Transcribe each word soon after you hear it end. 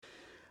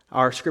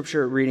Our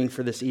scripture reading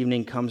for this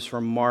evening comes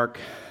from Mark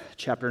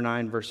chapter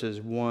 9, verses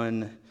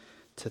 1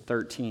 to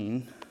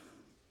 13.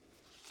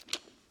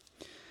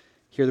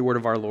 Hear the word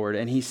of our Lord.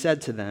 And he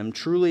said to them,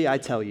 "Truly I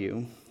tell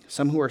you,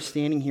 some who are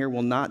standing here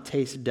will not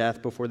taste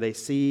death before they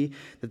see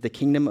that the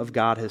kingdom of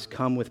God has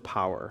come with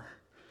power."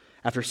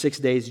 After 6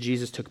 days,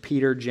 Jesus took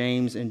Peter,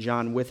 James, and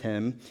John with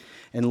him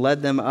and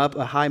led them up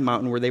a high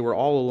mountain where they were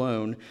all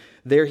alone.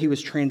 There he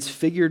was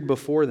transfigured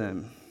before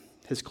them.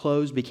 His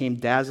clothes became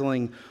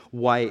dazzling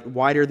white,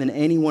 whiter than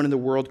anyone in the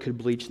world could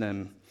bleach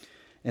them.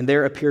 And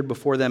there appeared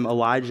before them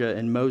Elijah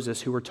and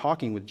Moses, who were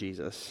talking with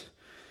Jesus.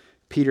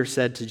 Peter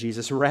said to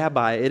Jesus,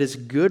 "Rabbi, it is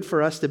good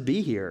for us to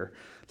be here.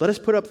 Let us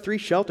put up 3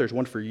 shelters,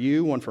 one for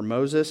you, one for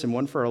Moses, and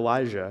one for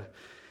Elijah."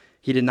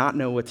 He did not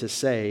know what to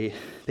say.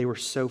 They were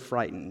so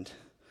frightened.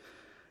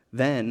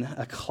 Then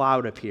a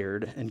cloud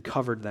appeared and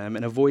covered them,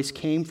 and a voice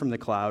came from the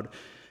cloud,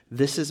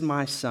 "This is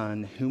my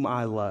son, whom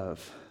I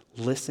love.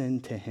 Listen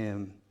to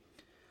him."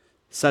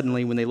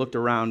 Suddenly, when they looked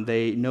around,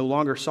 they no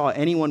longer saw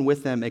anyone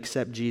with them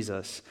except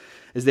Jesus.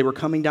 As they were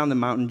coming down the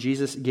mountain,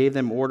 Jesus gave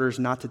them orders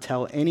not to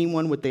tell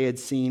anyone what they had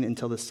seen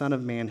until the Son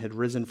of Man had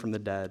risen from the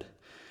dead.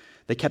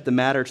 They kept the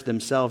matter to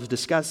themselves,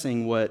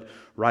 discussing what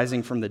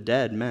rising from the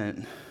dead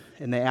meant.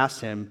 And they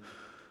asked him,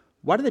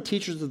 "Why do the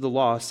teachers of the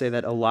law say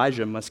that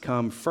Elijah must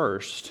come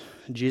first?"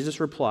 Jesus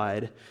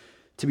replied,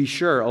 "To be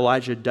sure,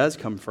 Elijah does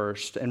come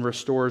first and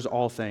restores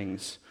all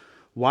things.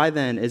 Why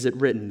then is it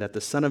written that the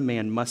Son of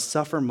Man must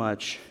suffer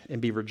much and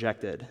be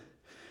rejected?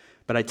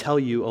 But I tell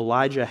you,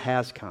 Elijah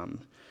has come,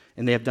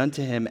 and they have done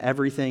to him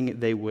everything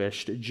they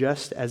wished,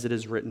 just as it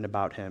is written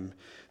about him."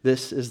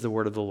 This is the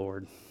word of the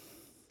Lord.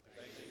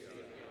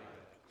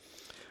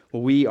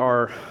 Well, we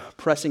are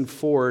pressing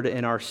forward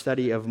in our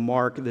study of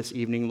Mark this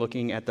evening,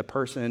 looking at the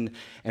person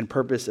and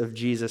purpose of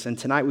Jesus. And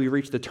tonight we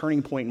reach the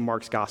turning point in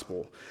Mark's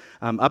gospel.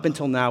 Up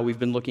until now, we've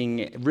been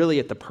looking really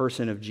at the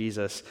person of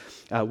Jesus.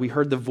 We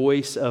heard the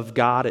voice of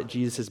God at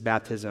Jesus'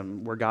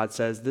 baptism, where God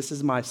says, "This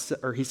is my son,"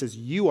 or he says,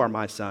 "You are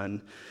my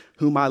son,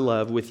 whom I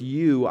love. With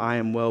you I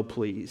am well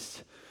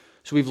pleased."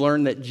 So we've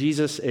learned that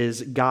Jesus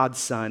is God's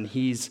son.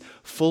 He's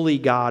fully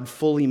God,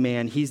 fully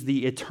man. He's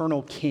the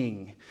eternal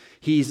king.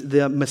 He's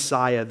the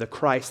Messiah, the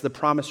Christ, the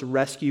promised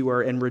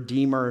rescuer and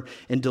redeemer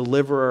and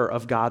deliverer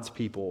of God's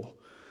people.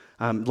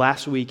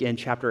 Last week in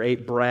chapter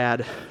 8,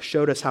 Brad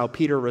showed us how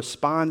Peter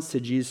responds to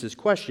Jesus'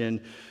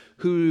 question,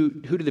 who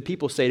do the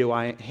people say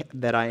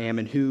that I am,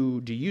 and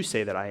who do you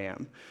say that I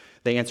am?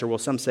 They answer, well,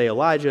 some say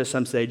Elijah,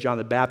 some say John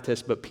the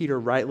Baptist, but Peter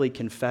rightly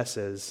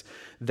confesses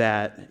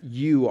that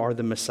you are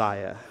the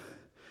Messiah.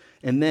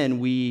 And then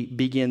we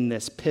begin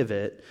this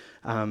pivot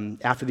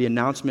after the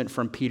announcement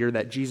from Peter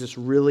that Jesus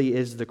really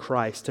is the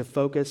Christ, to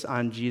focus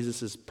on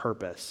Jesus'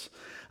 purpose.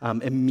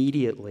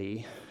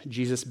 Immediately,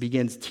 Jesus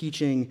begins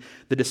teaching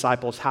the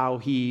disciples how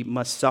he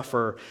must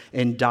suffer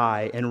and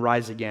die and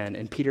rise again.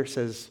 And Peter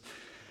says,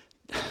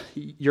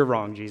 "You're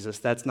wrong, Jesus.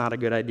 That's not a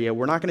good idea.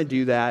 We're not going to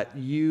do that.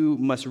 You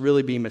must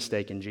really be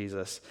mistaken,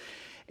 Jesus."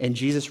 And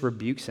Jesus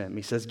rebukes him.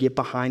 He says, "Get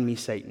behind me,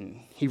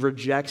 Satan." He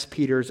rejects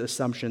Peter's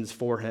assumptions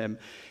for him.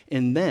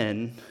 And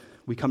then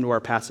we come to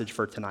our passage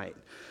for tonight.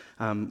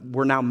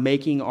 We're now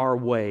making our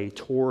way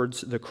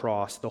towards the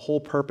cross, the whole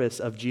purpose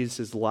of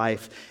Jesus'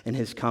 life and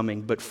his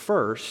coming. But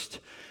first,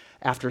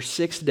 after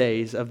 6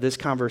 days of this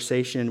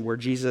conversation where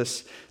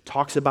Jesus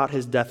talks about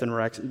his death and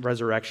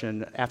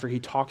resurrection, after he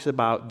talks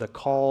about the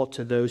call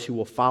to those who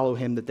will follow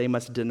him, that they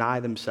must deny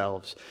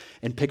themselves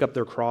and pick up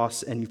their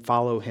cross and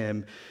follow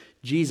him,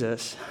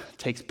 Jesus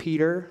takes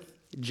Peter,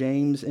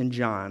 James, and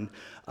John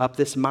up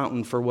this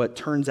mountain for what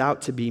turns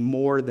out to be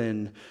more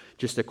than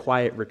just a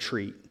quiet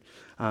retreat.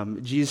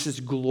 Jesus'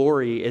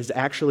 glory is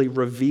actually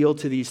revealed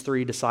to these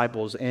 3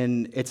 disciples,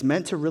 and it's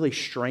meant to really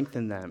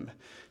strengthen them,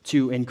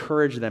 to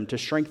encourage them, to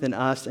strengthen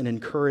us and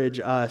encourage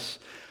us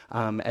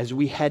as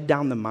we head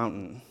down the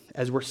mountain,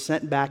 as we're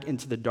sent back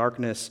into the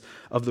darkness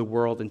of the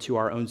world, into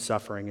our own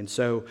suffering. And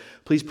so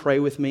please pray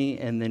with me,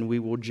 and then we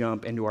will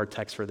jump into our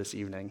text for this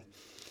evening.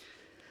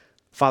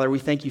 Father, we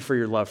thank you for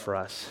your love for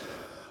us.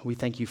 We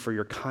thank you for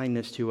your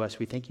kindness to us.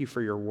 We thank you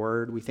for your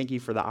word. We thank you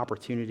for the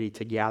opportunity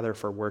to gather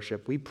for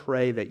worship. We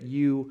pray that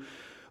you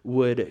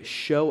would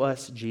show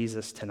us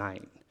Jesus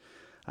tonight.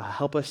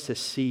 Help us to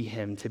see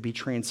him, to be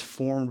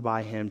transformed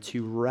by him,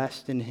 to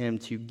rest in him,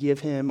 to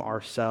give him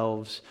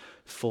ourselves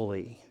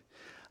fully.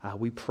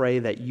 We pray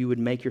that you would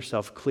make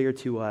yourself clear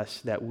to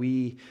us, that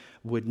we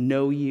would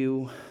know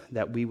you,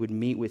 that we would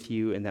meet with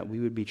you, and that we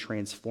would be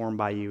transformed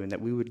by you, and that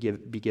we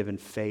would be given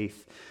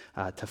faith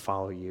to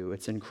follow you.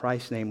 It's in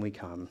Christ's name we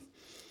come.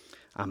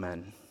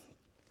 Amen.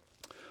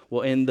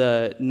 Well, in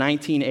the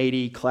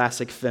 1980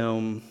 classic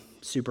film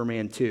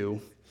Superman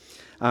 2,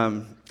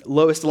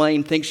 Lois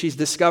Lane thinks she's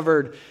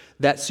discovered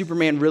that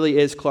Superman really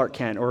is Clark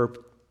Kent, or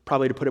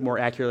probably to put it more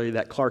accurately,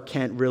 that Clark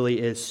Kent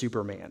really is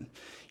Superman.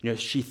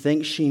 She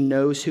thinks she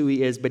knows who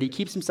he is, but he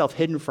keeps himself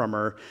hidden from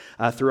her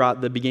throughout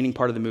the beginning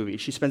part of the movie.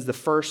 She spends the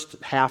first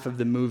half of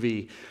the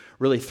movie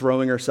really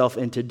throwing herself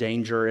into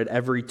danger at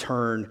every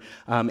turn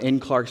in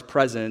Clark's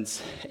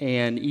presence.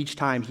 And each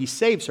time he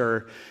saves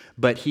her,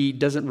 but he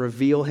doesn't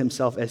reveal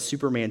himself as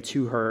Superman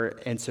to her.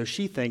 And so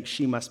she thinks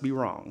she must be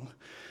wrong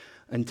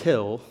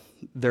until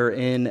they're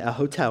in a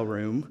hotel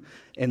room.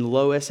 And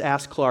Lois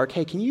asks Clark,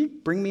 hey, can you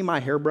bring me my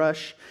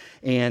hairbrush?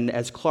 And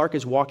as Clark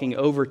is walking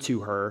over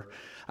to her,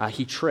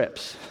 he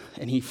trips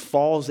and he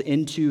falls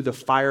into the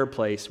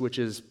fireplace, which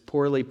is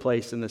poorly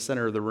placed in the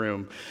center of the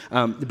room.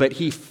 But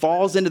he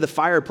falls into the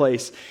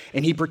fireplace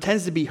and he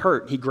pretends to be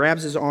hurt. He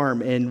grabs his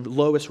arm and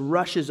Lois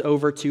rushes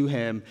over to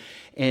him.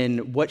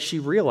 And what she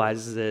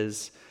realizes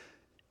is,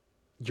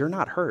 you're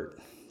not hurt.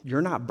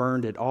 You're not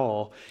burned at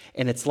all.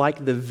 And it's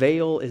like the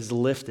veil is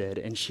lifted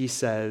and she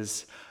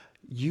says,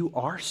 you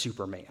are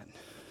Superman.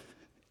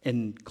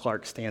 And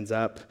Clark stands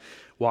up,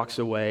 walks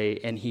away,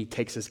 and he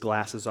takes his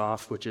glasses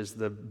off, which is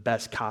the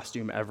best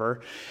costume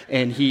ever.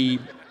 And he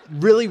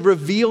really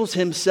reveals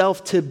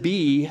himself to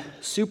be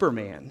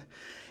Superman.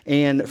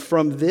 And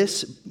from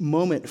this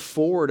moment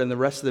forward in the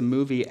rest of the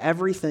movie,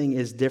 everything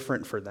is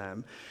different for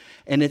them.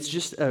 And it's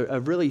just a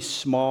really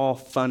small,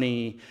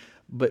 funny,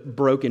 but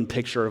broken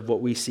picture of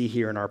what we see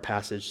here in our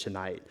passage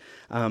tonight.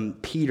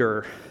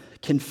 Peter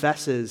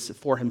confesses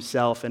for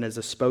himself and as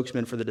a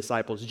spokesman for the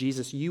disciples,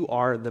 Jesus, you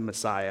are the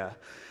Messiah.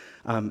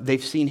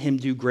 They've seen him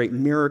do great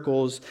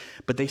miracles,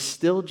 but they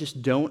still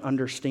just don't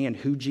understand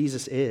who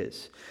Jesus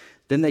is.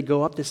 Then they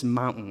go up this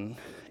mountain,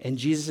 and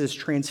Jesus is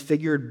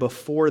transfigured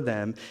before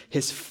them.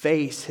 His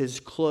face, his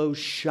clothes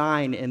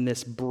shine in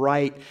this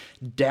bright,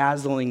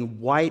 dazzling,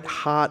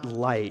 white-hot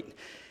light,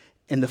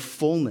 and the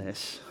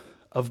fullness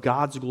of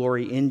God's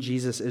glory in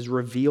Jesus is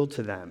revealed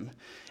to them.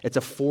 It's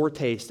a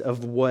foretaste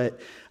of what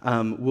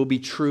will be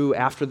true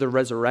after the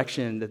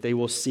resurrection that they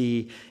will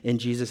see in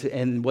Jesus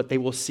and what they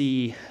will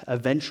see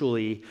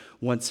eventually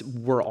once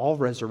we're all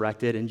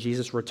resurrected and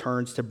Jesus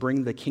returns to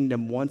bring the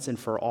kingdom once and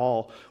for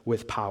all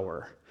with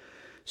power.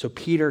 So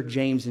Peter,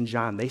 James, and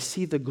John, they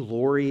see the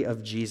glory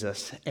of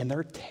Jesus and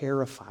they're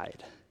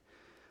terrified.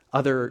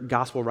 Other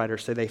gospel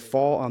writers say they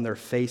fall on their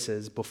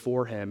faces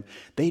before him.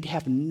 They'd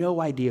have no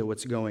idea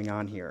what's going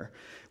on here.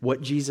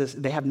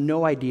 They have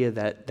no idea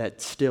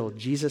that still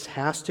Jesus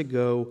has to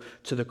go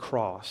to the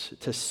cross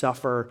to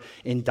suffer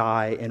and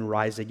die and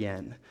rise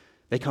again.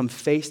 They come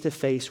face to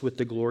face with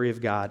the glory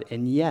of God,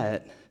 and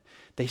yet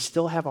they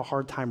still have a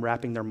hard time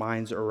wrapping their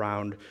minds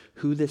around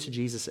who this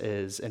Jesus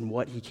is and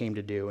what he came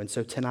to do. And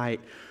so tonight,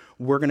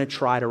 we're going to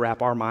try to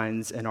wrap our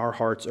minds and our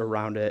hearts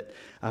around it,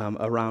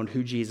 around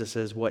who Jesus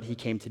is, what he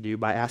came to do,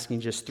 by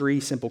asking just three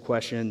simple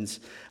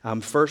questions.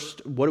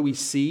 First, what do we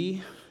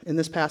see in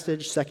this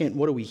passage? Second,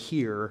 what do we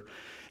hear?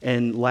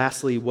 And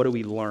lastly, what do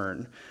we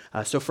learn?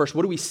 So first,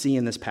 what do we see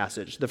in this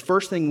passage? The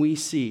first thing we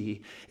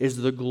see is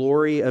the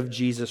glory of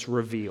Jesus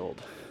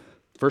revealed.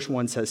 Verse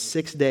 1 says,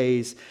 6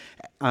 days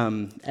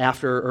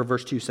after, or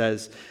verse 2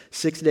 says,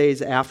 6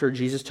 days after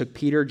Jesus took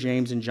Peter,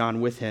 James, and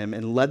John with him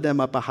and led them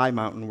up a high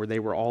mountain where they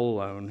were all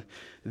alone.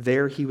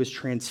 There he was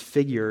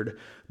transfigured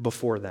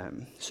before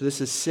them. So this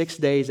is 6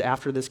 days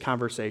after this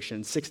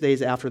conversation, 6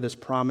 days after this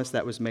promise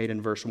that was made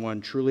in verse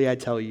 1. Truly I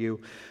tell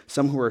you,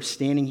 some who are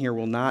standing here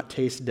will not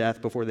taste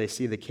death before they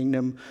see the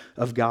kingdom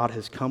of God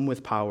has come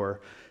with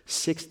power.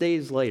 6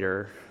 days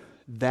later,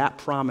 that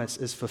promise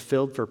is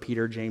fulfilled for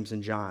Peter, James,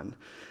 and John.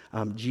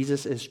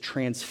 Jesus is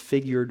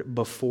transfigured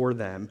before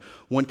them.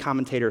 One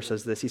commentator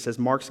says this. He says,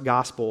 in Mark's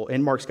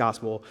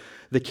gospel,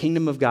 the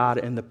kingdom of God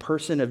and the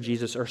person of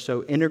Jesus are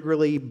so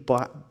integrally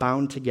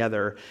bound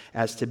together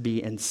as to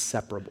be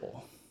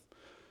inseparable.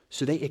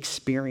 So they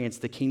experience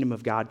the kingdom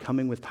of God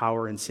coming with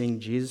power and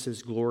seeing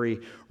Jesus' glory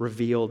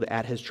revealed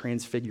at his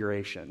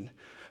transfiguration.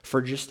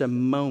 For just a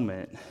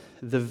moment,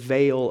 the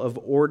veil of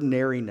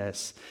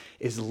ordinariness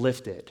is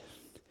lifted,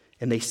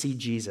 and they see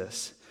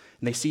Jesus.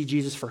 And they see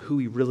Jesus for who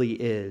he really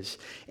is.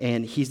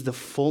 And he's the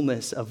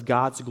fullness of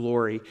God's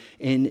glory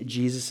in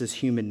Jesus'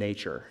 human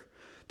nature.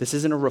 This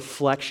isn't a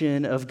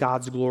reflection of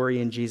God's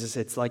glory in Jesus.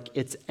 It's like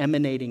it's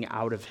emanating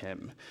out of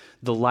him.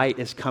 The light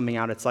is coming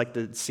out. It's like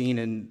the scene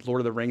in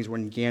Lord of the Rings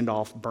when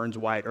Gandalf burns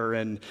white, or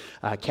in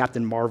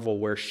Captain Marvel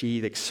where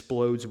she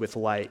explodes with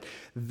light.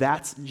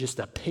 That's just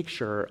a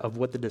picture of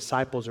what the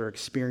disciples are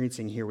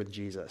experiencing here with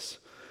Jesus.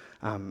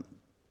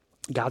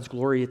 God's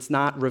glory, it's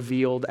not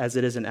revealed as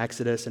it is in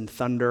Exodus and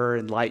thunder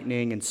and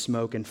lightning and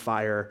smoke and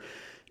fire.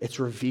 It's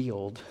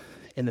revealed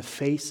in the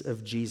face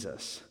of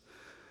Jesus.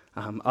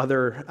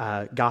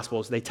 Other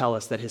Gospels, they tell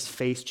us that his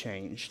face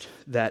changed,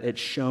 that it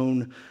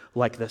shone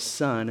like the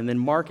sun. And then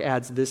Mark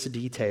adds this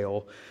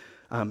detail.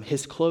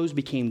 His clothes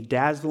became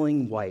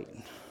dazzling white,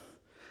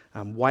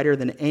 whiter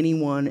than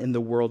anyone in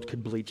the world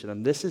could bleach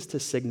them. This is to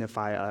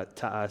signify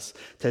to us,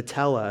 to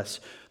tell us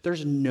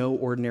there's no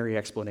ordinary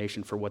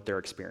explanation for what they're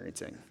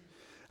experiencing.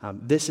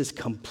 This is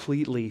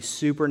completely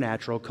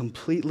supernatural,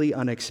 completely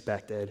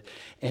unexpected,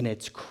 and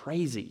it's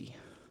crazy.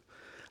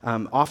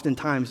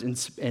 Oftentimes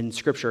in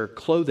Scripture,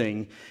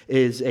 clothing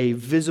is a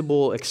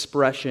visible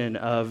expression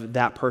of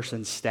that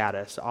person's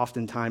status,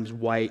 oftentimes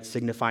white,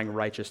 signifying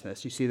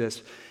righteousness. You see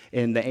this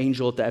in the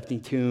angel at the empty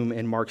tomb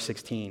in Mark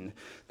 16.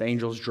 The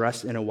angel's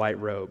dressed in a white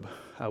robe.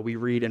 We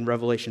read in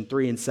Revelation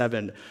 3 and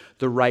 7,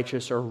 the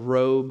righteous are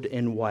robed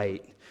in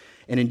white.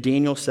 And in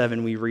Daniel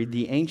 7, we read,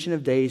 the Ancient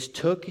of Days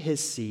took his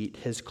seat.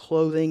 His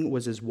clothing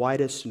was as white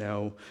as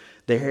snow.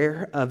 The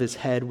hair of his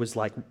head was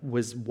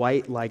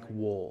white like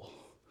wool.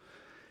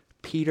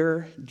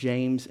 Peter,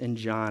 James, and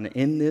John,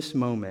 in this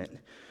moment,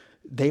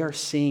 they are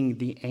seeing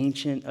the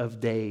Ancient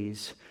of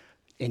Days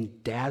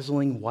in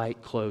dazzling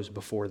white clothes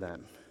before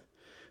them.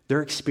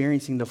 They're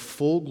experiencing the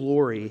full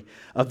glory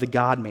of the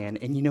God-man.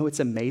 And you know what's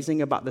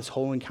amazing about this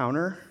whole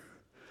encounter?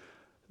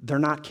 They're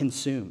not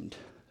consumed.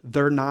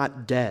 They're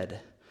not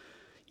dead.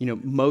 You know,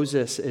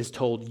 Moses is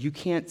told, you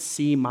can't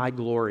see my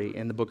glory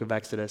in the book of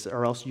Exodus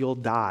or else you'll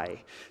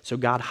die. So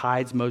God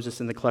hides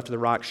Moses in the cleft of the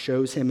rock,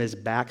 shows him his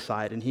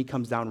backside, and he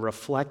comes down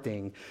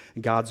reflecting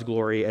God's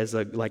glory as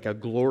like a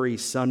glory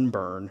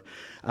sunburn.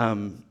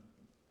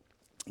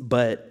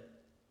 But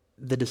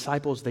the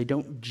disciples, they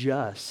don't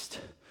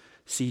just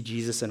see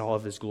Jesus in all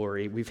of his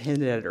glory. We've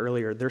hinted at it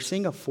earlier. They're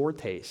seeing a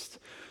foretaste.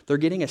 They're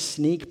getting a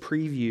sneak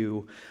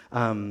preview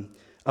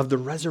of the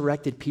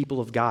resurrected people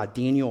of God.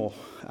 Daniel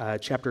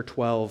chapter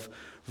 12,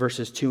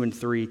 verses 2 and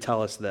 3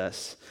 tell us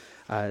this.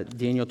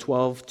 Daniel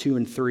 12, 2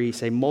 and 3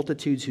 say,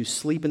 multitudes who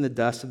sleep in the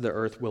dust of the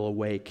earth will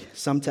awake,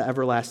 some to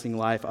everlasting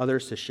life,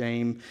 others to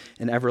shame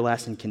and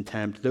everlasting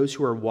contempt. Those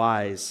who are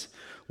wise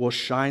will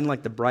shine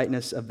like the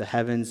brightness of the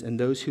heavens, and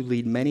those who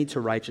lead many to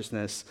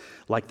righteousness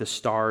like the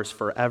stars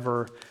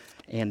forever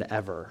and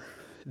ever.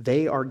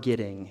 They are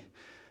getting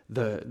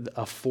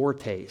a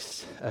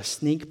foretaste, a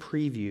sneak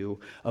preview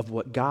of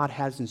what God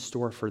has in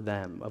store for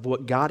them, of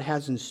what God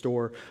has in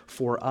store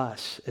for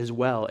us as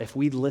well. If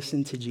we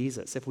listen to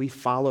Jesus, if we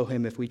follow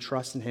him, if we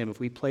trust in him, if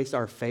we place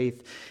our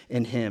faith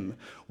in him,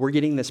 we're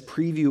getting this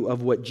preview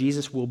of what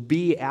Jesus will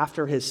be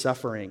after his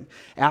suffering,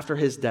 after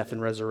his death and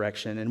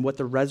resurrection, and what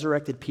the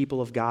resurrected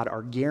people of God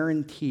are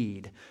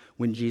guaranteed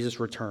when Jesus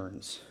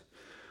returns.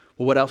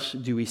 Well, what else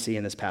do we see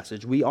in this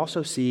passage? We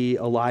also see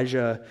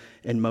Elijah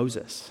and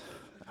Moses.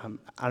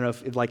 I don't know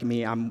if, like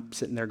me, I'm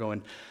sitting there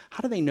going,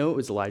 how do they know it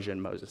was Elijah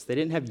and Moses? They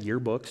didn't have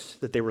yearbooks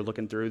that they were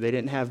looking through. They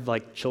didn't have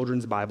like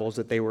children's Bibles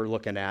that they were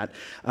looking at.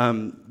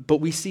 But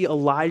we see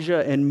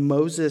Elijah and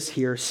Moses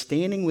here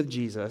standing with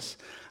Jesus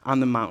on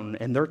the mountain,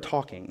 and they're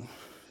talking.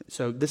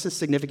 So this is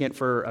significant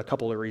for a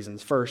couple of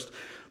reasons. First,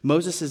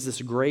 Moses is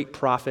this great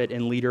prophet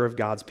and leader of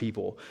God's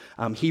people.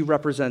 He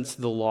represents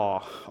the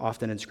law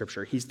often in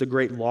Scripture. He's the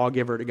great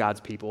lawgiver to God's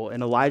people.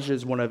 And Elijah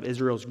is one of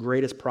Israel's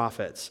greatest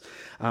prophets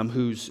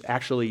who's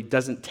actually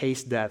doesn't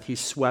taste death. He's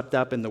swept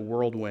up in the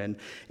whirlwind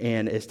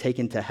and is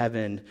taken to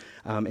heaven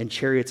in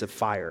chariots of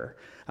fire.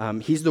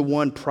 He's the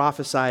one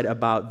prophesied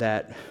about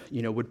that,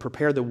 would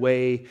prepare the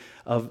way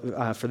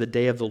for the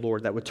day of the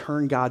Lord, that would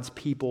turn God's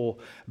people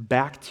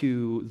back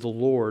to the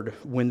Lord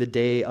when the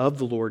day of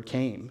the Lord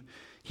came.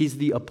 He's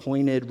the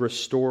appointed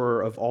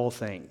restorer of all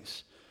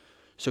things.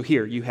 So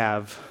here you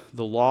have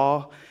the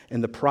law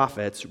and the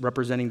prophets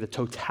representing the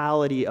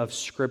totality of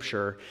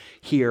Scripture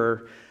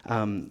here,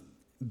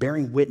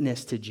 bearing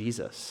witness to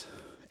Jesus.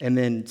 And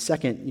then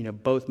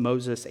second, both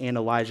Moses and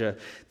Elijah,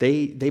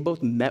 they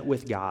both met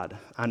with God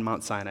on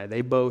Mount Sinai.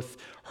 They both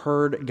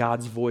heard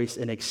God's voice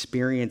and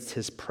experienced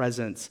his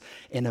presence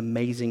in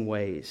amazing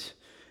ways.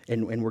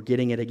 And we're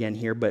getting it again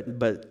here.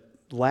 But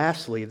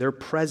lastly, their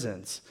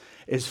presence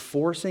is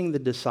forcing the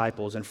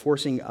disciples and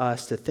forcing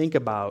us to think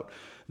about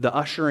the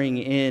ushering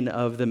in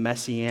of the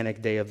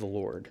messianic day of the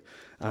Lord.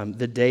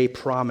 The day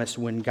promised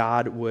when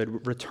God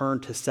would return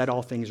to set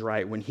all things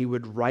right, when he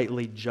would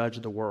rightly judge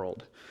the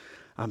world.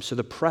 So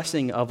the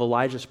pressing of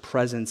Elijah's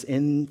presence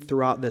in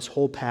throughout this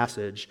whole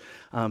passage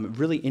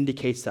really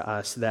indicates to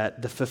us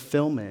that the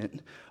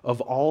fulfillment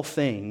of all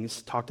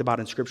things talked about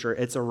in Scripture,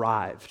 it's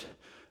arrived.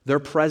 Their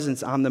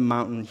presence on the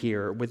mountain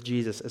here with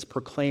Jesus is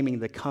proclaiming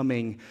the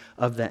coming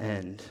of the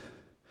end.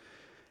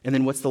 And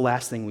then what's the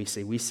last thing we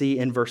see? We see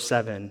in verse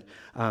 7,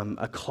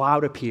 a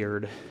cloud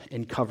appeared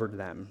and covered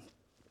them.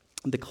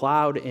 The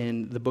cloud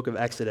in the book of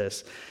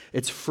Exodus,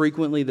 it's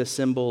frequently the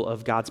symbol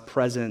of God's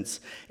presence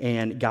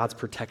and God's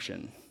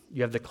protection.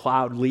 You have the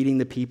cloud leading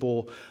the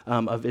people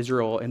of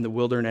Israel in the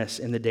wilderness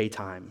in the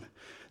daytime.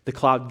 The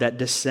cloud that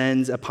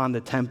descends upon the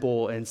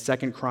temple in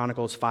 2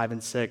 Chronicles 5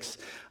 and 6,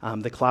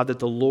 the cloud that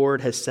the Lord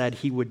has said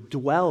he would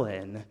dwell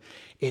in,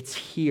 it's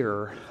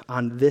here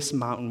on this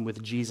mountain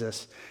with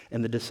Jesus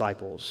and the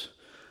disciples.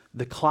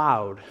 The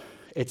cloud,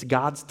 it's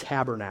God's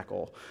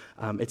tabernacle.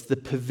 It's the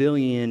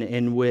pavilion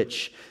in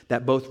which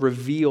that both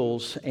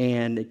reveals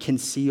and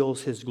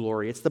conceals his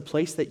glory. It's the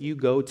place that you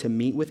go to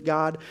meet with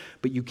God,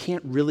 but you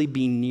can't really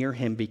be near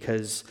him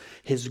because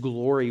his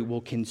glory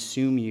will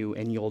consume you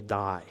and you'll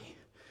die.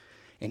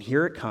 And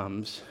here it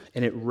comes,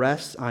 and it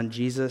rests on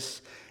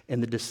Jesus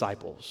and the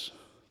disciples.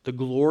 The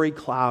glory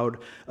cloud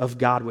of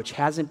God, which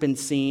hasn't been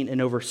seen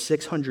in over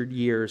 600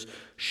 years,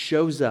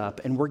 shows up,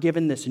 and we're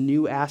given this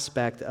new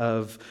aspect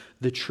of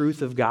the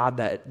truth of God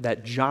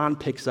that John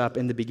picks up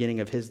in the beginning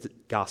of his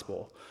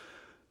gospel.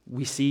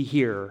 We see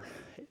here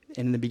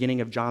in the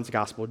beginning of John's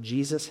gospel,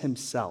 Jesus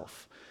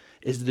himself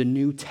is the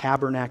new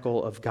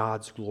tabernacle of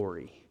God's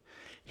glory.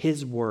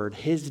 His word,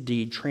 his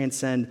deed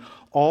transcend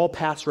all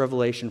past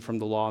revelation from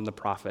the law and the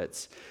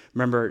prophets.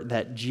 Remember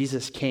that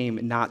Jesus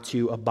came not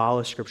to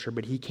abolish Scripture,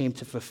 but he came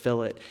to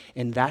fulfill it.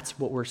 And that's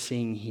what we're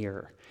seeing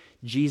here.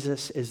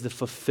 Jesus is the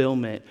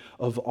fulfillment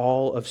of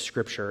all of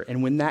Scripture.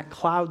 And when that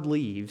cloud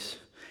leaves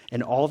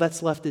and all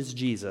that's left is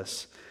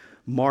Jesus,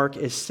 Mark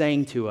is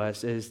saying to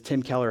us, as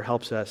Tim Keller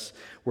helps us,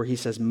 where he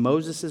says,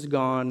 Moses is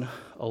gone,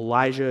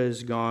 Elijah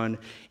is gone,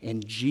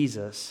 and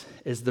Jesus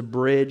is the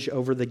bridge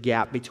over the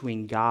gap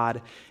between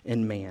God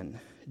and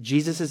man.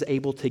 Jesus is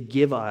able to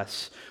give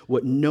us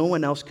what no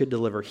one else could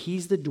deliver.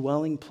 He's the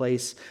dwelling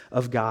place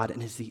of God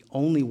and is the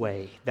only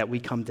way that we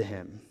come to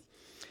him.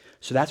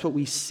 So that's what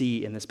we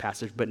see in this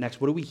passage. But next,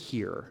 what do we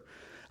hear?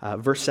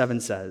 Verse 7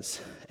 says,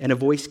 and a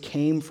voice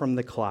came from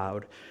the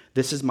cloud,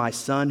 this is my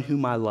son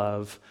whom I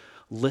love,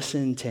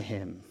 listen to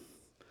him.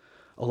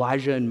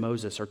 Elijah and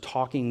Moses are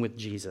talking with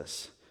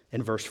Jesus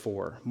in verse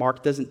 4.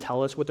 Mark doesn't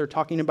tell us what they're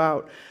talking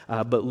about,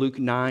 but Luke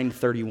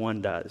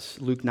 9:31 does.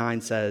 Luke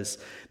 9 says,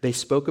 they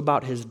spoke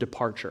about his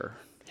departure,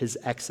 his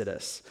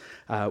exodus,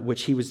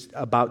 which he was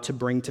about to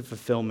bring to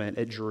fulfillment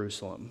at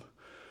Jerusalem.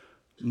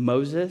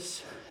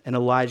 Moses and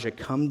Elijah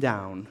come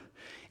down,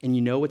 and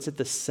you know what's at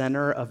the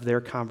center of their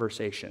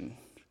conversation?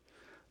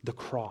 The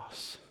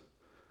cross.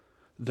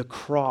 The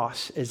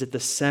cross is at the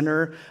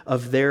center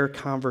of their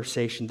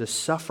conversation, the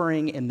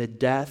suffering and the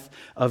death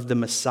of the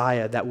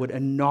Messiah that would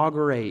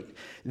inaugurate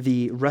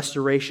the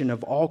restoration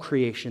of all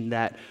creation,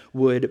 that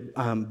would,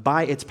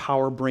 by its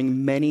power,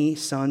 bring many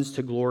sons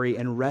to glory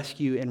and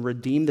rescue and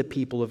redeem the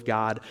people of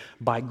God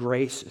by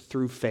grace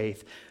through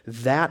faith.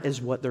 That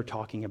is what they're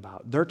talking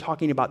about. They're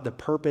talking about the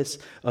purpose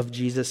of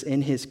Jesus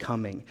in his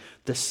coming,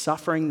 the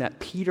suffering that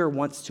Peter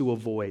wants to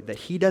avoid, that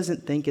he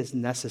doesn't think is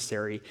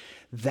necessary.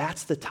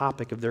 That's the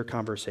topic of their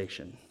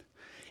conversation.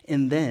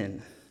 And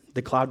then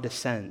the cloud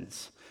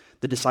descends.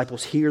 The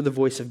disciples hear the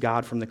voice of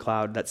God from the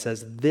cloud that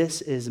says,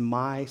 this is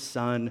my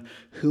son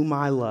whom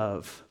I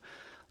love.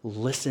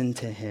 Listen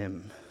to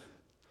him.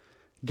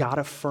 God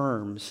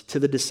affirms to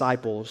the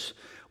disciples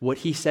what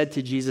he said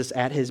to Jesus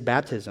at his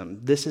baptism.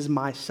 This is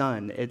my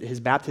son. At his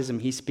baptism,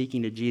 he's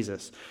speaking to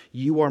Jesus.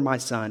 You are my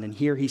son. And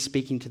here he's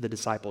speaking to the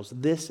disciples.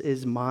 This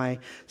is my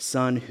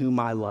son whom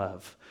I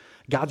love.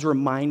 God's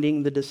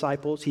reminding the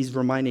disciples, he's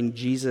reminding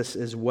Jesus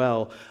as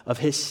well of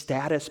his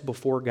status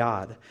before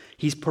God.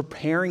 He's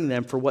preparing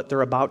them for what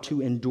they're about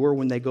to endure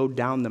when they go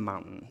down the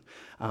mountain.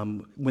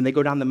 When they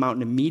go down the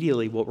mountain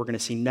immediately, what we're going to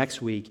see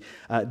next week,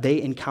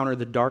 they encounter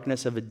the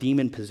darkness of a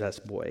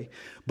demon-possessed boy.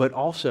 But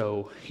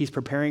also, he's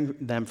preparing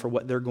them for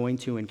what they're going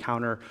to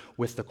encounter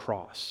with the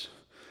cross.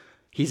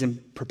 He's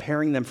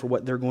preparing them for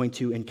what they're going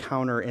to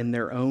encounter in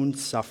their own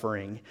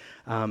suffering,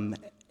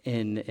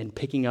 in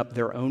picking up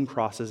their own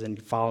crosses and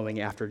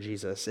following after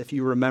Jesus. If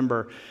you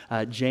remember,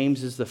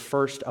 James is the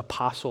first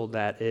apostle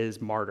that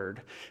is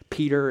martyred.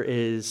 Peter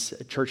is,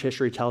 church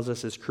history tells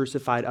us, is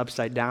crucified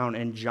upside down,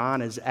 and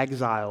John is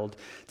exiled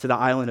to the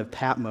island of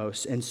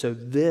Patmos. And so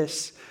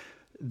this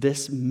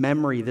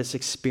memory, this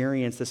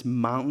experience, this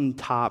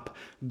mountaintop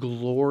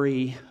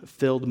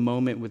glory-filled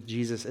moment with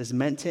Jesus is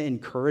meant to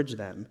encourage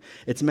them.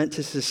 It's meant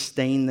to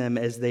sustain them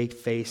as they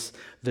face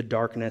the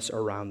darkness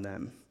around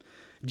them.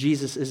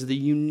 Jesus is the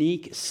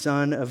unique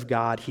Son of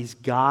God. He's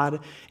God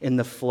in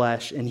the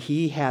flesh, and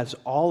he has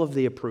all of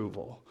the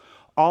approval,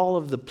 all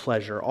of the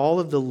pleasure, all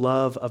of the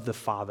love of the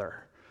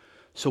Father.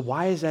 So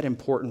why is that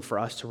important for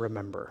us to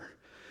remember?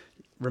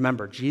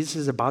 Remember, Jesus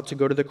is about to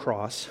go to the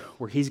cross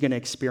where he's going to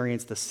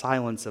experience the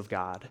silence of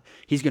God.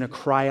 He's going to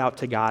cry out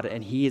to God,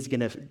 and he is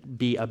going to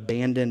be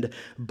abandoned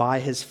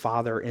by his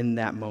Father in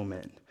that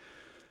moment.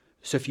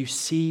 So if you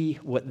see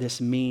what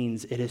this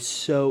means, it is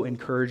so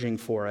encouraging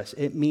for us.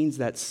 It means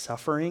that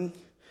suffering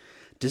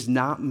does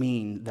not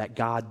mean that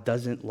God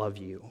doesn't love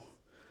you.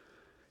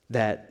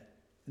 That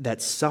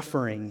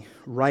suffering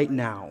right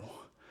now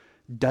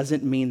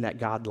doesn't mean that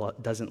God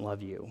doesn't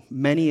love you.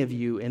 Many of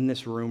you in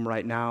this room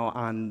right now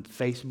on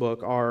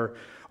Facebook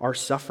are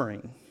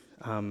suffering.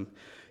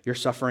 You're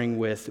suffering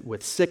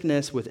with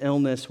sickness, with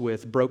illness,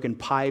 with broken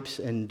pipes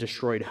and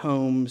destroyed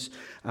homes,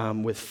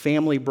 with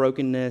family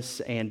brokenness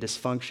and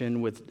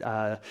dysfunction, with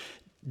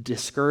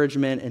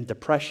discouragement and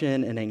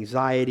depression and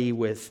anxiety,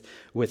 with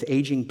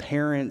aging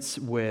parents,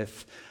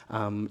 with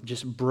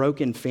just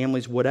broken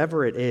families,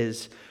 whatever it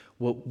is.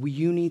 What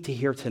you need to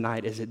hear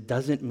tonight is it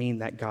doesn't mean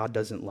that God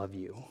doesn't love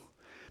you.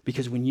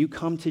 Because when you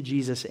come to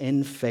Jesus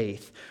in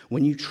faith,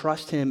 when you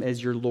trust him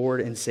as your Lord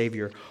and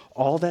Savior,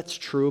 all that's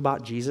true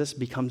about Jesus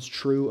becomes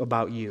true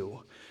about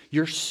you.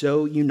 You're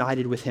so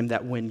united with him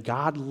that when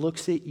God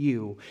looks at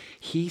you,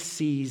 he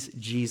sees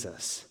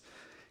Jesus.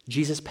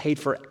 Jesus paid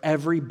for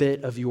every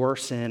bit of your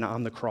sin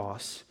on the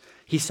cross.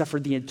 He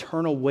suffered the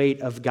eternal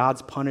weight of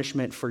God's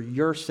punishment for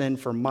your sin,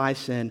 for my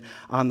sin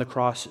on the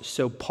cross.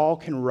 So Paul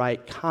can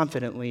write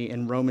confidently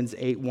in Romans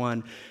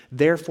 8:1,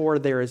 therefore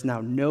there is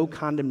now no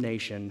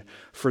condemnation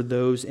for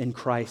those in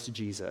Christ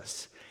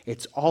Jesus.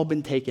 It's all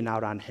been taken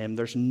out on him.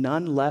 There's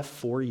none left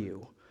for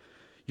you.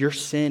 Your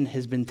sin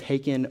has been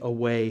taken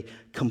away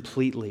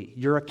completely.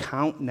 Your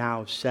account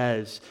now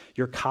says,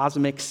 your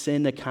cosmic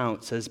sin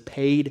account says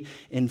paid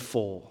in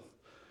full.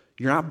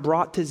 You're not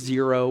brought to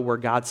zero where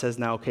God says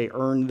now, okay,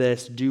 earn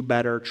this, do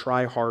better,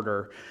 try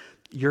harder.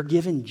 You're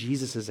given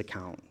Jesus'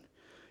 account.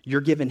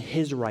 You're given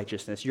his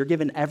righteousness. You're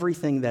given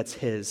everything that's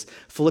his.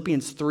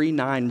 Philippians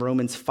 3:9,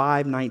 Romans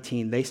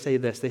 5:19, they say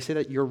this. They say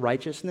that your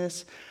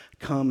righteousness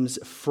comes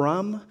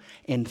from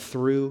and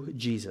through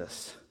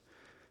Jesus.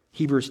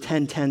 Hebrews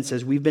 10:10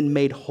 says, we've been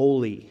made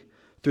holy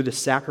through the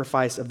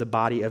sacrifice of the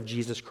body of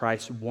Jesus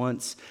Christ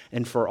once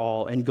and for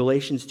all. And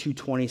Galatians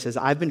 2:20 says,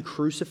 I've been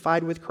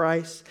crucified with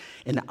Christ,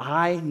 and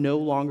I no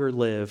longer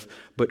live,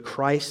 but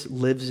Christ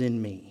lives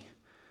in me.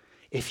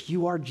 If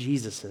you are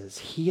Jesus's,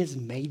 he has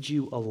made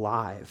you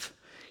alive.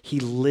 He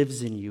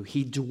lives in you,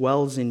 he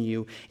dwells in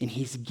you, and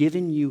he's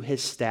given you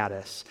his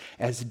status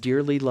as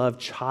dearly loved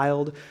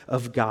child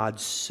of God,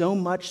 so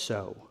much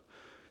so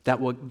that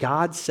what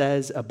God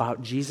says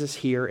about Jesus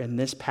here in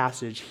this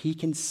passage, he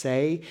can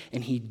say,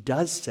 and he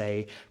does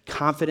say,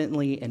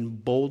 confidently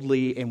and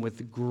boldly and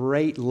with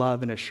great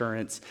love and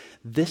assurance,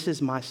 this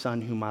is my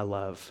son whom I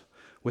love.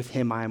 With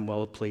him I am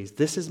well pleased.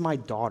 This is my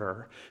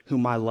daughter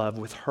whom I love.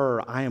 With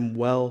her I am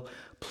well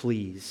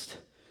pleased.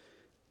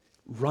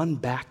 Run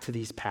back to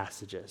these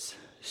passages.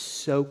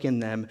 Soak in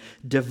them,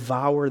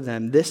 devour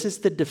them. This is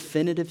the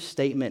definitive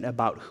statement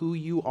about who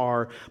you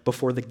are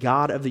before the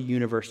God of the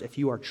universe if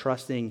you are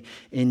trusting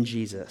in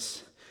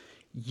Jesus.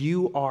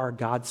 You are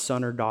God's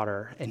son or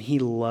daughter, and he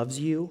loves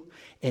you,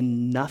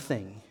 and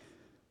nothing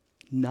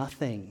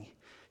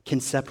can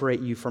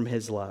separate you from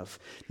his love.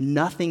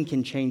 Nothing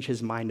can change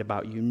his mind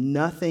about you.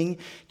 Nothing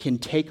can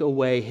take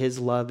away his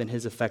love and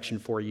his affection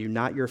for you.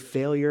 Not your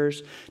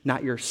failures,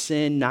 not your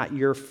sin, not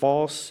your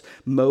false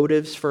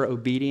motives for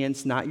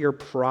obedience, not your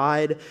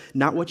pride,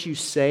 not what you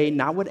say,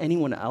 not what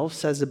anyone else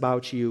says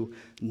about you.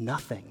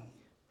 Nothing.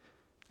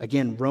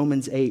 Again,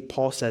 Romans 8,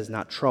 Paul says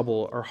not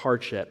trouble or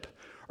hardship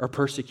or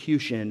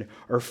persecution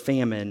or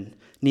famine,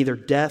 neither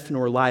death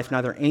nor life,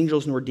 neither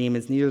angels nor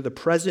demons, neither the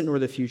present nor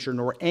the future,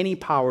 nor any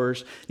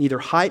powers, neither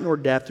height nor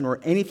depth,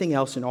 nor anything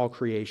else in all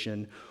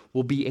creation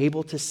will be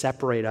able to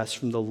separate us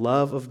from the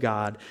love of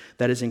God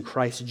that is in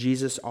Christ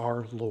Jesus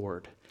our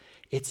Lord.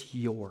 It's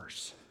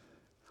yours.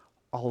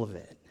 All of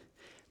it.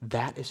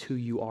 That is who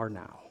you are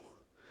now.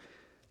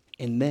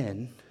 And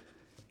then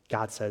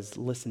God says,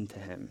 listen to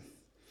him.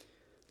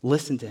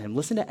 Listen to him.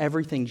 Listen to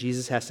everything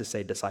Jesus has to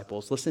say,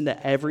 disciples. Listen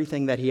to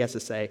everything that he has to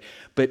say.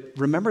 But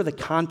remember the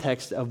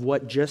context of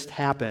what just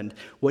happened,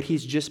 what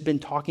he's just been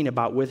talking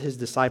about with his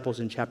disciples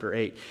in chapter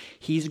 8.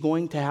 He's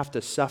going to have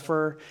to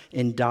suffer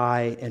and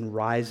die and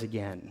rise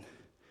again.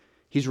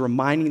 He's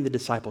reminding the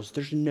disciples,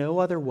 there's no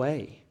other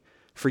way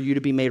for you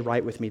to be made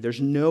right with me. There's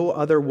no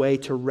other way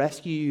to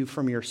rescue you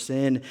from your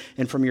sin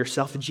and from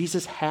yourself.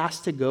 Jesus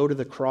has to go to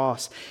the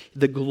cross.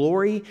 The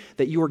glory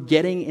that you are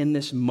getting in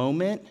this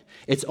moment,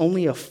 it's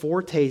only a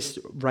foretaste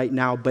right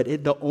now, but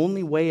the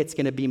only way it's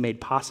going to be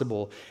made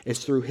possible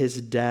is through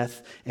his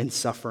death and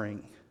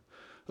suffering.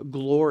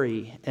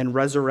 Glory and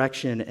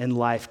resurrection and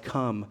life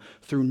come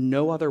through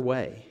no other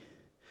way.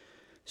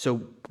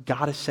 So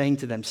God is saying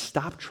to them,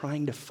 stop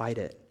trying to fight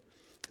it.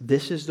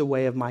 This is the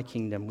way of my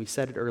kingdom. We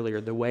said it earlier.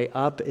 The way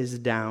up is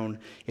down.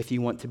 If you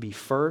want to be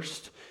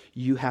first,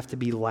 you have to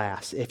be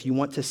last. If you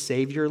want to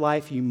save your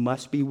life, you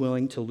must be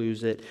willing to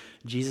lose it.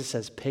 Jesus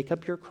says, pick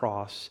up your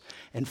cross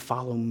and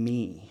follow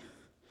me.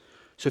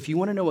 So if you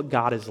want to know what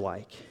God is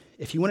like,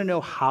 if you want to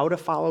know how to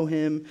follow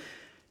him,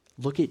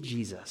 look at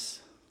Jesus.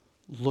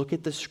 Look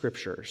at the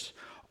scriptures.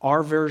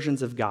 Our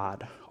versions of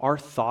God, our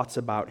thoughts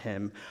about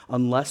him,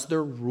 unless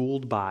they're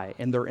ruled by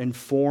and they're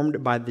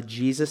informed by the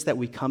Jesus that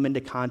we come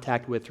into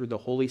contact with through the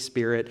Holy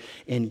Spirit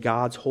in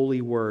God's holy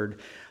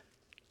word,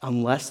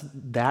 unless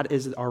that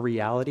is our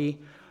reality,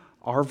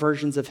 our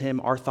versions of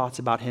him, our thoughts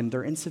about him,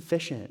 they're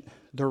insufficient.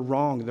 They're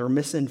wrong. They're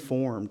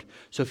misinformed.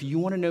 So if you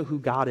want to know who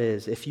God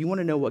is, if you want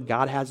to know what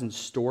God has in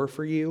store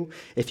for you,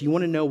 if you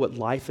want to know what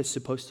life is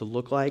supposed to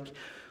look like,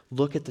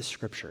 look at the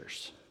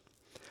scriptures.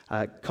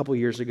 A couple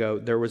years ago,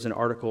 there was an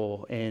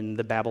article in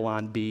the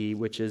Babylon Bee,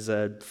 which is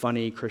a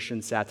funny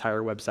Christian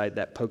satire website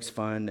that pokes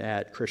fun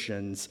at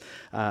Christians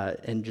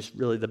in just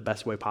really the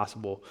best way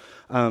possible.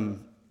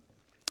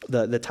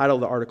 The title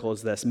of the article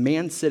is this: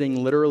 Man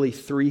sitting literally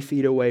 3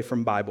 feet away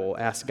from Bible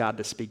asks God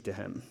to speak to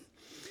him.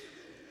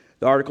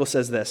 The article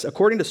says this: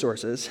 according to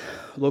sources,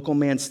 local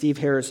man Steve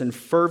Harrison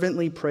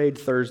fervently prayed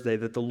Thursday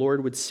that the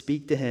Lord would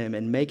speak to him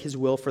and make his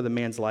will for the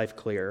man's life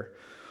clear,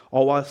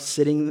 all while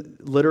sitting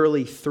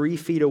literally 3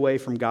 feet away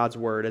from God's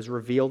word as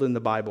revealed in the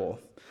Bible.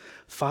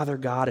 Father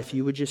God, if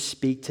you would just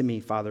speak to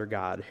me, Father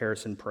God,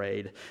 Harrison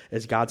prayed,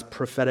 as God's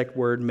prophetic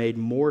word made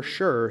more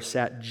sure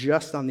sat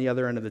just on the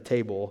other end of the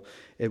table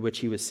at which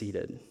he was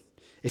seated.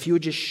 If you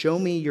would just show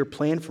me your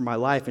plan for my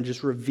life and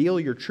just reveal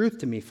your truth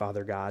to me,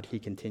 Father God, he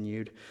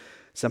continued,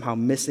 somehow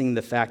missing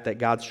the fact that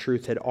God's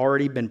truth had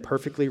already been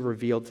perfectly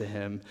revealed to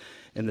him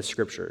in the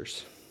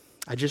scriptures.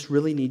 I just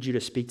really need you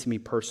to speak to me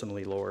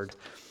personally, Lord.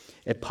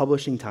 At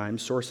publishing time,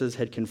 sources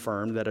had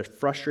confirmed that a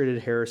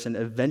frustrated Harrison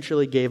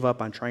eventually gave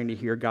up on trying to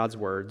hear God's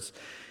words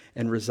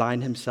and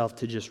resigned himself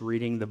to just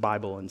reading the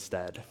Bible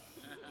instead.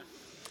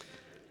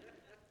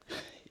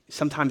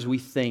 Sometimes we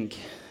think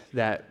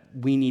that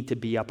we need to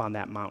be up on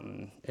that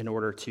mountain in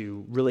order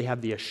to really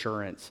have the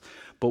assurance.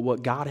 But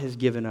what God has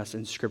given us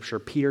in Scripture,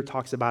 Peter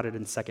talks about it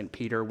in 2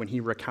 Peter when he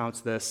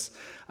recounts this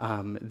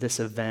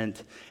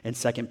event in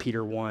 2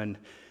 Peter 1.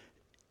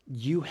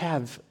 You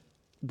have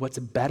what's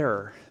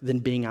better than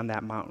being on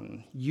that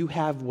mountain. You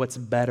have what's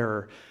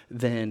better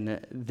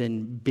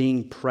than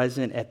being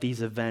present at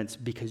these events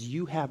because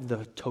you have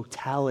the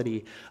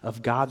totality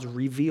of God's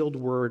revealed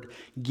word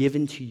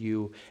given to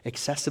you,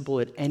 accessible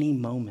at any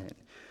moment.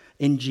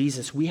 In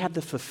Jesus, we have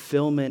the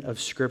fulfillment of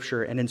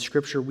Scripture, and in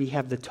Scripture, we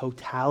have the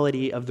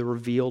totality of the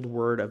revealed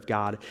Word of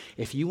God.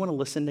 If you want to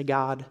listen to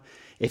God,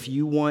 if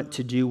you want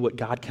to do what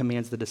God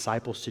commands the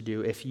disciples to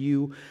do, if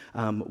you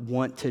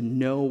want to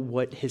know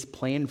what His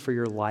plan for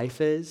your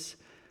life is,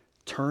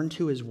 turn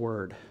to His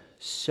Word,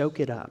 soak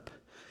it up.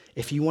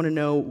 If you want to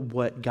know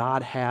what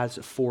God has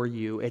for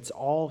you, it's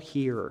all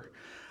here.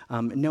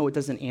 No, it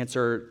doesn't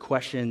answer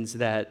questions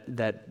that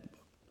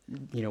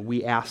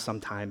we ask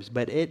sometimes,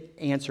 but it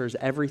answers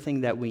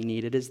everything that we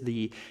need. It is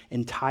the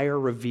entire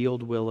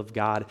revealed will of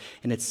God,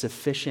 and it's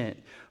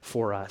sufficient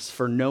for us,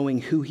 for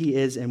knowing who He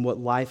is and what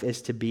life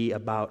is to be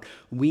about.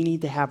 We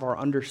need to have our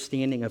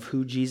understanding of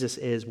who Jesus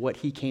is, what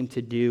He came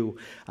to do,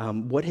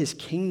 what His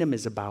kingdom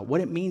is about,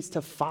 what it means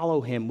to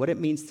follow Him, what it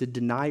means to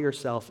deny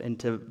yourself and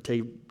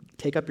to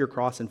take up your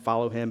cross and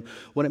follow Him,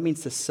 what it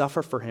means to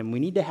suffer for Him. We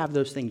need to have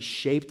those things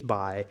shaped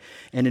by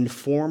and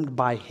informed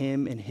by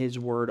Him and His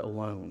word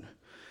alone.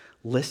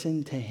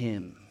 Listen to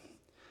Him.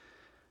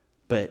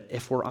 But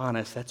if we're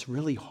honest, that's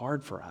really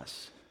hard for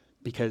us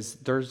because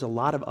there's a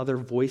lot of other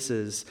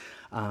voices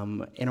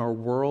in our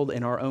world,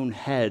 in our own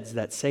heads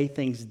that say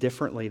things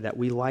differently that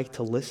we like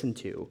to listen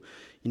to.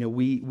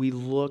 We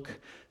look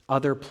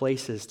other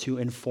places to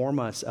inform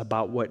us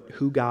about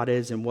who God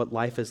is and what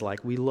life is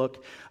like. We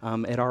look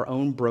at our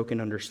own broken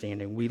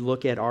understanding. We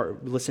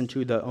listen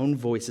to the own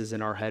voices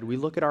in our head. We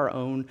look at our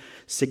own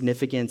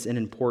significance and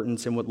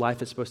importance and what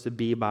life is supposed to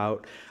be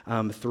about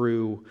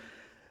through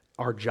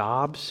our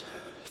jobs,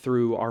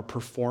 through our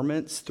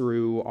performance,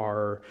 through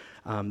our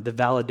the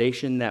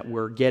validation that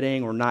we're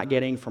getting or not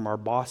getting from our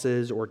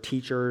bosses or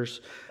teachers,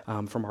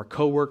 from our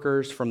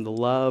coworkers, from the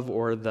love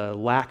or the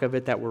lack of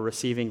it that we're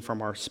receiving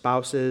from our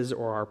spouses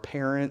or our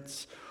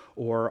parents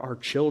or our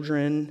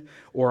children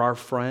or our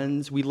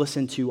friends. We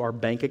listen to our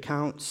bank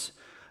accounts.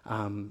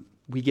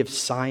 We give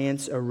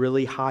science a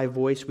really high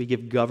voice. We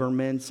give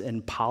governments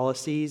and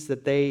policies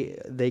that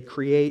they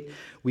create.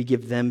 We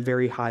give them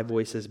very high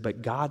voices.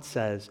 But God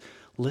says,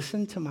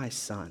 listen to my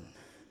Son.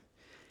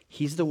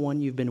 He's the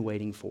one you've been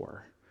waiting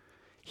for.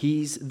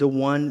 He's the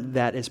one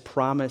that is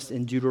promised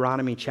in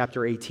Deuteronomy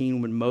chapter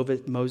 18 when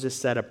Moses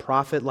said, a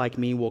prophet like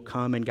me will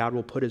come and God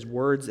will put His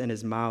words in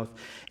his mouth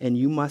and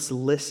you must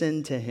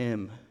listen to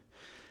Him.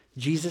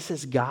 Jesus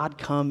is God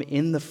come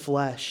in the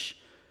flesh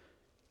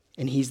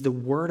and He's the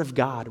Word of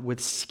God with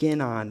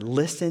skin on.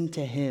 Listen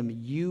to Him.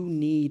 You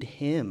need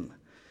Him.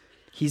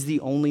 He's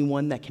the only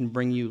one that can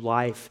bring you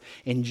life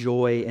and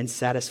joy and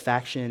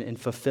satisfaction and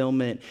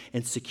fulfillment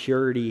and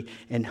security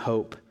and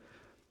hope.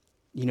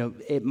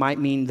 It might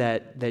mean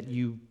that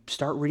you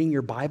start reading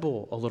your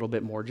Bible a little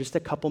bit more, just a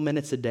couple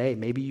minutes a day.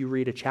 Maybe you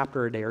read a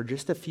chapter a day or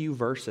just a few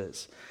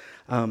verses.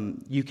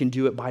 You can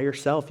do it by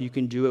yourself. You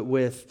can do it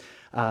with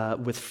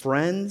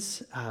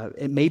friends.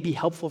 It may be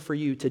helpful for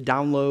you to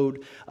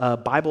download a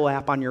Bible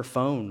app on your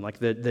phone, like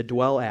the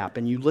Dwell app,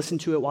 and you listen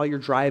to it while you're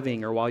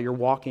driving or while you're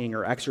walking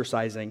or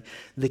exercising.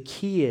 The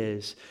key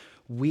is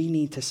we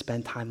need to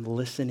spend time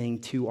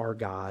listening to our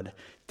God,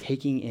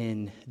 taking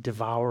in,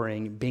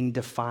 devouring, being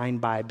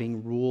defined by,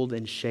 being ruled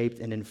and shaped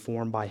and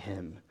informed by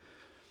Him.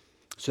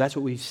 So that's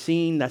what we've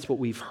seen, that's what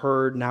we've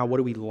heard. Now, what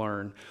do we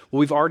learn? Well,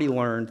 we've already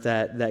learned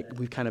that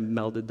we've kind of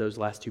melded those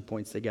last 2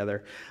 points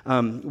together.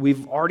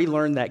 We've already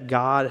learned that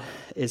God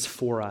is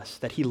for us,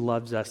 that He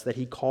loves us, that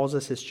He calls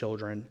us His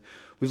children.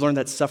 We've learned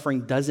that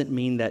suffering doesn't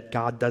mean that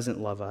God doesn't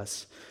love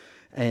us.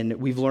 And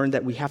we've learned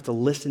that we have to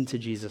listen to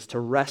Jesus, to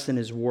rest in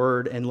His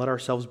word and let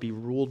ourselves be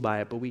ruled by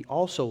it. But we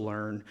also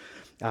learn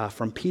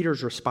from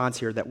Peter's response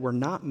here that we're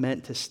not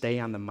meant to stay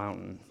on the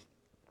mountain.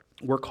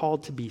 We're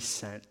called to be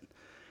sent.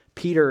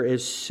 Peter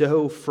is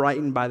so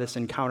frightened by this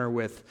encounter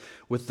with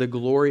the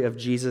glory of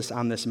Jesus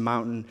on this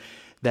mountain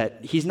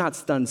that he's not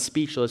stunned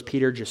speechless.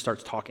 Peter just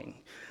starts talking.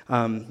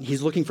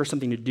 He's looking for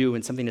something to do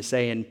and something to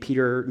say, and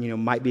Peter,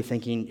 might be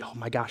thinking, oh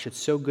my gosh, it's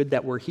so good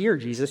that we're here,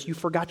 Jesus. You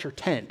forgot your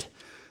tent.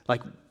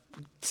 Like,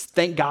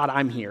 thank God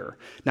I'm here.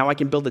 Now I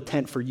can build a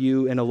tent for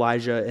you and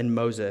Elijah and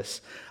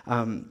Moses.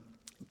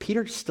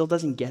 Peter still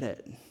doesn't get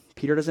it.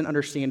 Peter doesn't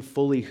understand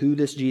fully who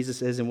this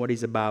Jesus is and what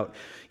he's about.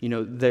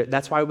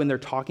 That's why when they're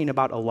talking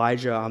about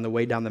Elijah on the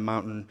way down the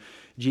mountain,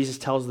 Jesus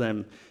tells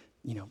them,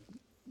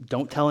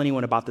 don't tell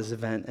anyone about this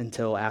event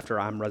until after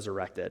I'm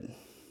resurrected.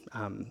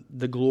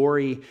 The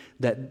glory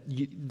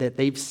that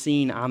they've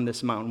seen on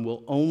this mountain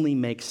will only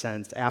make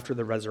sense after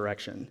the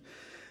resurrection.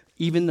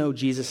 Even though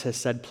Jesus has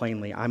said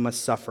plainly, I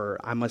must suffer,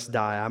 I must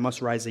die, I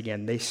must rise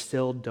again, they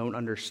still don't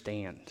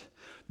understand.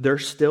 They're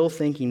still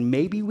thinking,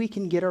 maybe we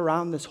can get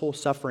around this whole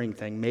suffering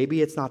thing.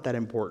 Maybe it's not that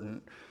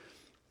important.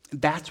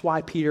 That's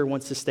why Peter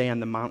wants to stay on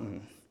the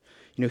mountain.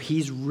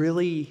 He's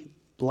really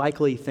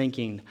likely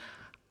thinking,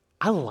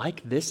 I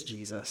like this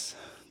Jesus,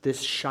 this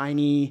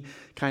shiny,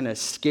 kind of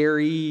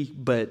scary,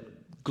 but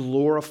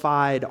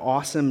glorified,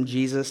 awesome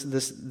Jesus,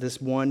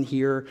 this one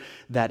here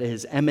that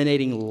is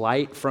emanating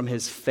light from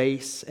his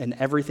face and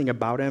everything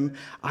about him.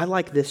 I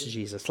like this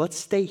Jesus. Let's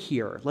stay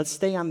here. Let's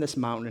stay on this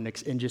mountain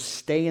and just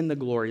stay in the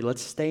glory.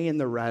 Let's stay in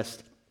the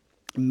rest.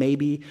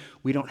 Maybe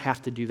we don't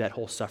have to do that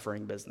whole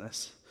suffering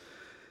business.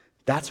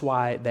 That's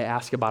why they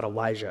ask about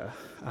Elijah.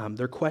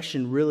 Their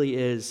question really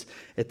is,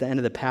 at the end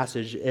of the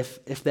passage,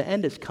 if the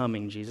end is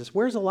coming, Jesus,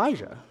 where's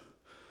Elijah?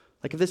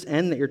 Like if this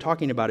end that you're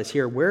talking about is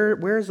here,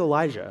 where is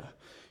Elijah?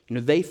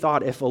 They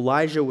thought if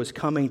Elijah was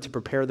coming to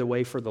prepare the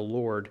way for the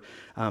Lord,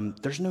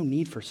 there's no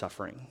need for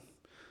suffering.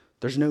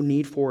 There's no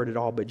need for it at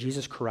all, but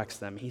Jesus corrects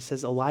them. He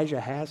says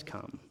Elijah has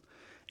come.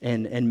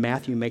 And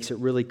Matthew makes it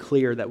really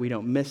clear that we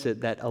don't miss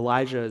it, that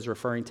Elijah is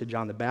referring to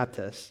John the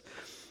Baptist.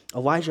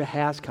 Elijah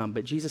has come,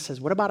 but Jesus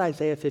says, what about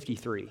Isaiah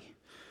 53?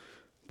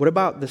 What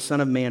about the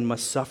Son of Man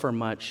must suffer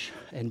much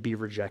and be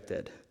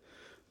rejected?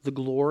 The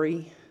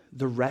glory,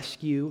 the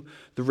rescue,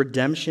 the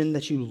redemption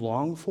that you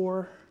long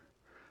for,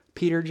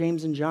 Peter,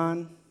 James, and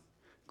John,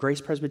 Grace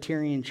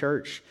Presbyterian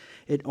Church,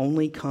 it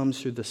only comes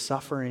through the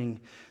suffering,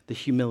 the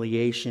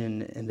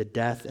humiliation, and the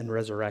death and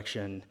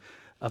resurrection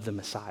of the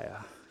Messiah.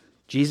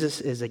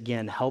 Jesus is,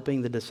 again,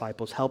 helping the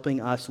disciples,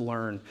 helping us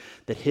learn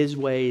that his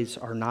ways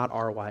are not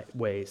our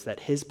ways,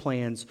 that his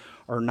plans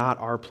are not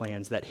our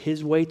plans, that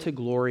his way to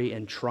glory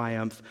and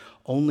triumph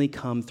only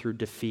come through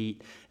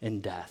defeat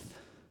and death.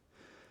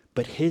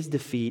 But his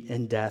defeat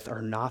and death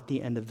are not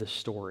the end of the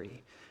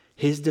story.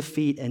 His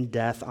defeat and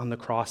death on the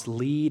cross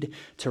lead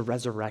to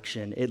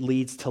resurrection. It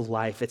leads to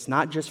life. It's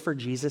not just for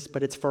Jesus,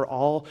 but it's for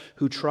all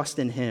who trust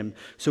in him.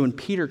 So when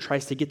Peter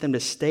tries to get them to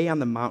stay on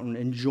the mountain,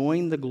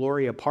 enjoying the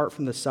glory apart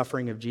from the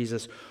suffering of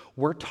Jesus,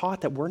 we're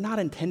taught that we're not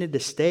intended to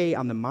stay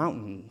on the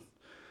mountain.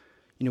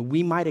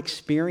 We might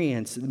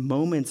experience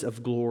moments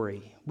of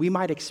glory. We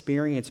might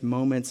experience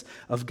moments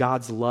of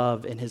God's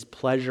love and his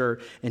pleasure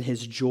and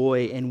his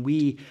joy, and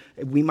we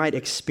might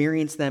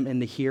experience them in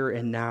the here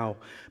and now,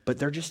 but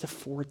they're just a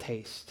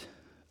foretaste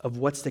of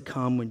what's to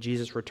come when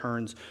Jesus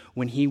returns,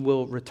 when he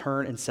will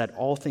return and set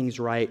all things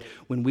right,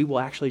 when we will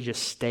actually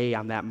just stay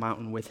on that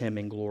mountain with him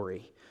in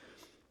glory.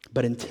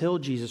 But until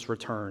Jesus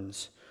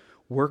returns,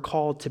 we're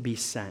called to be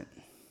sent.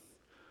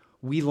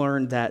 We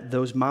learned that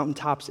those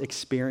mountaintops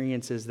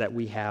experiences that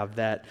we have,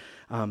 that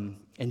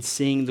and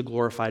seeing the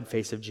glorified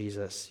face of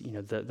Jesus,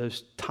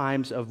 those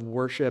times of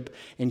worship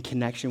and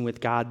connection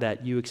with God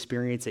that you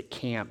experience at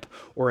camp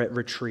or at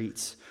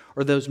retreats,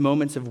 or those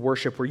moments of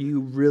worship where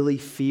you really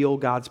feel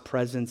God's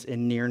presence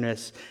and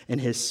nearness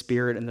and his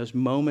spirit, and those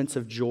moments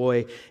of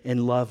joy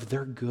and love,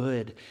 they're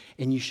good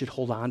and you should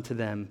hold on to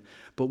them,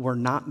 but we're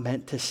not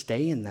meant to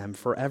stay in them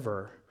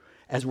forever.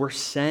 As we're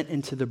sent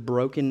into the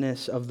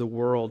brokenness of the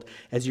world,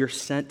 as you're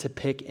sent to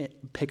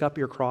pick up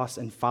your cross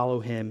and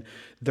follow him,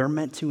 they're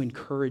meant to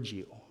encourage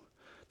you.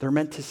 They're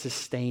meant to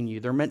sustain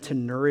you. They're meant to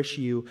nourish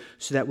you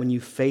so that when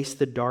you face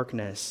the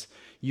darkness,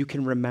 you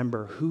can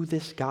remember who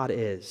this God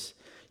is.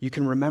 You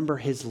can remember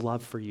his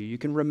love for you. You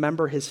can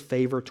remember his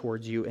favor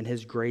towards you and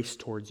his grace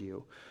towards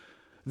you.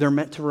 They're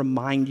meant to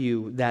remind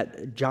you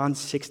that John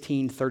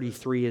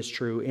 16:33 is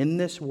true. In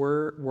this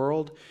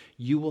world,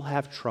 you will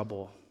have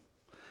trouble.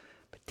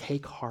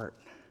 Take heart,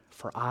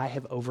 for I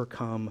have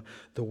overcome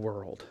the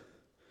world.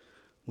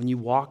 When you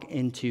walk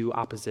into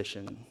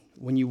opposition,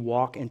 when you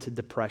walk into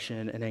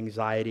depression and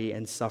anxiety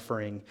and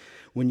suffering,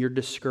 when you're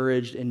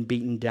discouraged and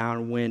beaten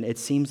down, when it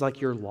seems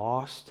like you're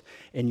lost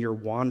and you're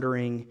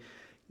wandering,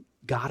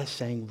 God is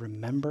saying,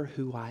 remember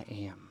who I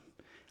am.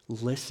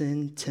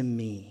 Listen to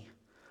me.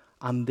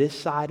 On this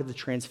side of the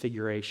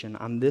transfiguration,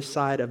 on this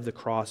side of the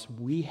cross,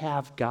 we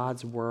have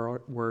God's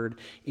word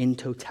in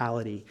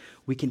totality.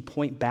 We can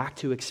point back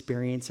to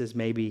experiences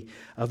maybe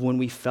of when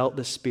we felt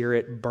the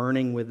Spirit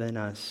burning within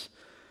us,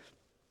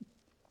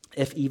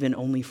 if even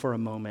only for a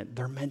moment.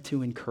 They're meant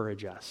to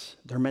encourage us.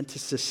 They're meant to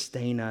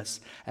sustain us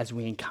as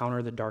we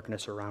encounter the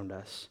darkness around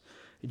us.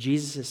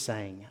 Jesus is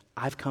saying,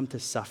 I've come to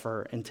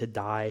suffer and to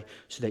die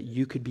so that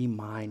you could be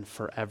mine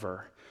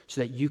forever. So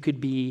that you could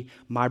be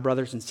my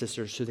brothers and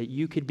sisters, so that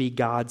you could be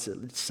God's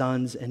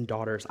sons and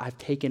daughters. I've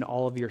taken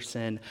all of your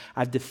sin.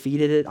 I've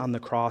defeated it on the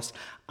cross.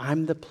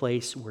 I'm the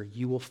place where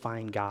you will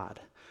find God.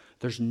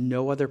 There's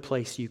no other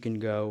place you can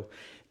go,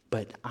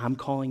 but I'm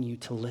calling you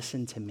to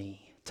listen to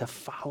me, to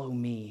follow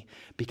me,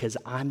 because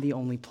I'm the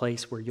only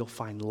place where you'll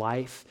find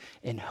life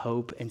and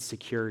hope and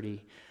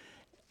security.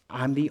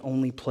 I'm the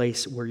only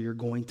place where you're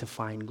going to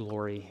find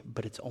glory,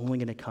 but it's only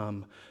going to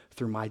come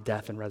through my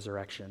death and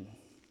resurrection.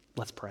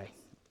 Let's pray.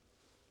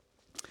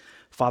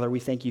 Father, we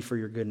thank you for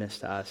your goodness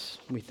to us.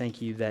 We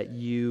thank you that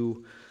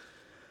you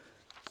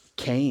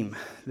came,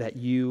 that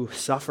you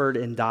suffered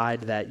and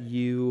died, that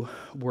you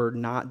were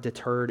not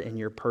deterred in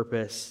your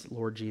purpose,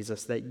 Lord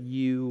Jesus, that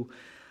you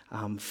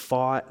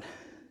fought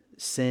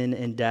sin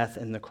and death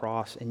in the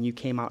cross, and you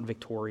came out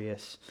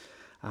victorious.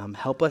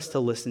 Help us to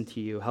listen to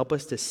you. Help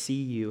us to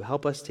see you.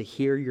 Help us to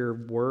hear your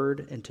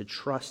word and to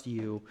trust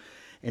you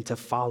and to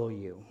follow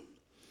you.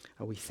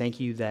 We thank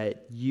you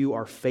that you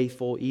are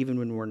faithful even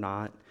when we're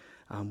not.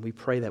 We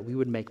pray that we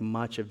would make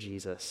much of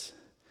Jesus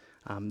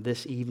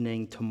this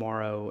evening,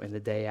 tomorrow, and the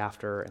day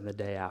after, and the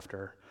day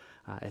after.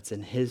 It's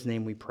in his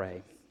name we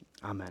pray.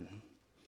 Amen.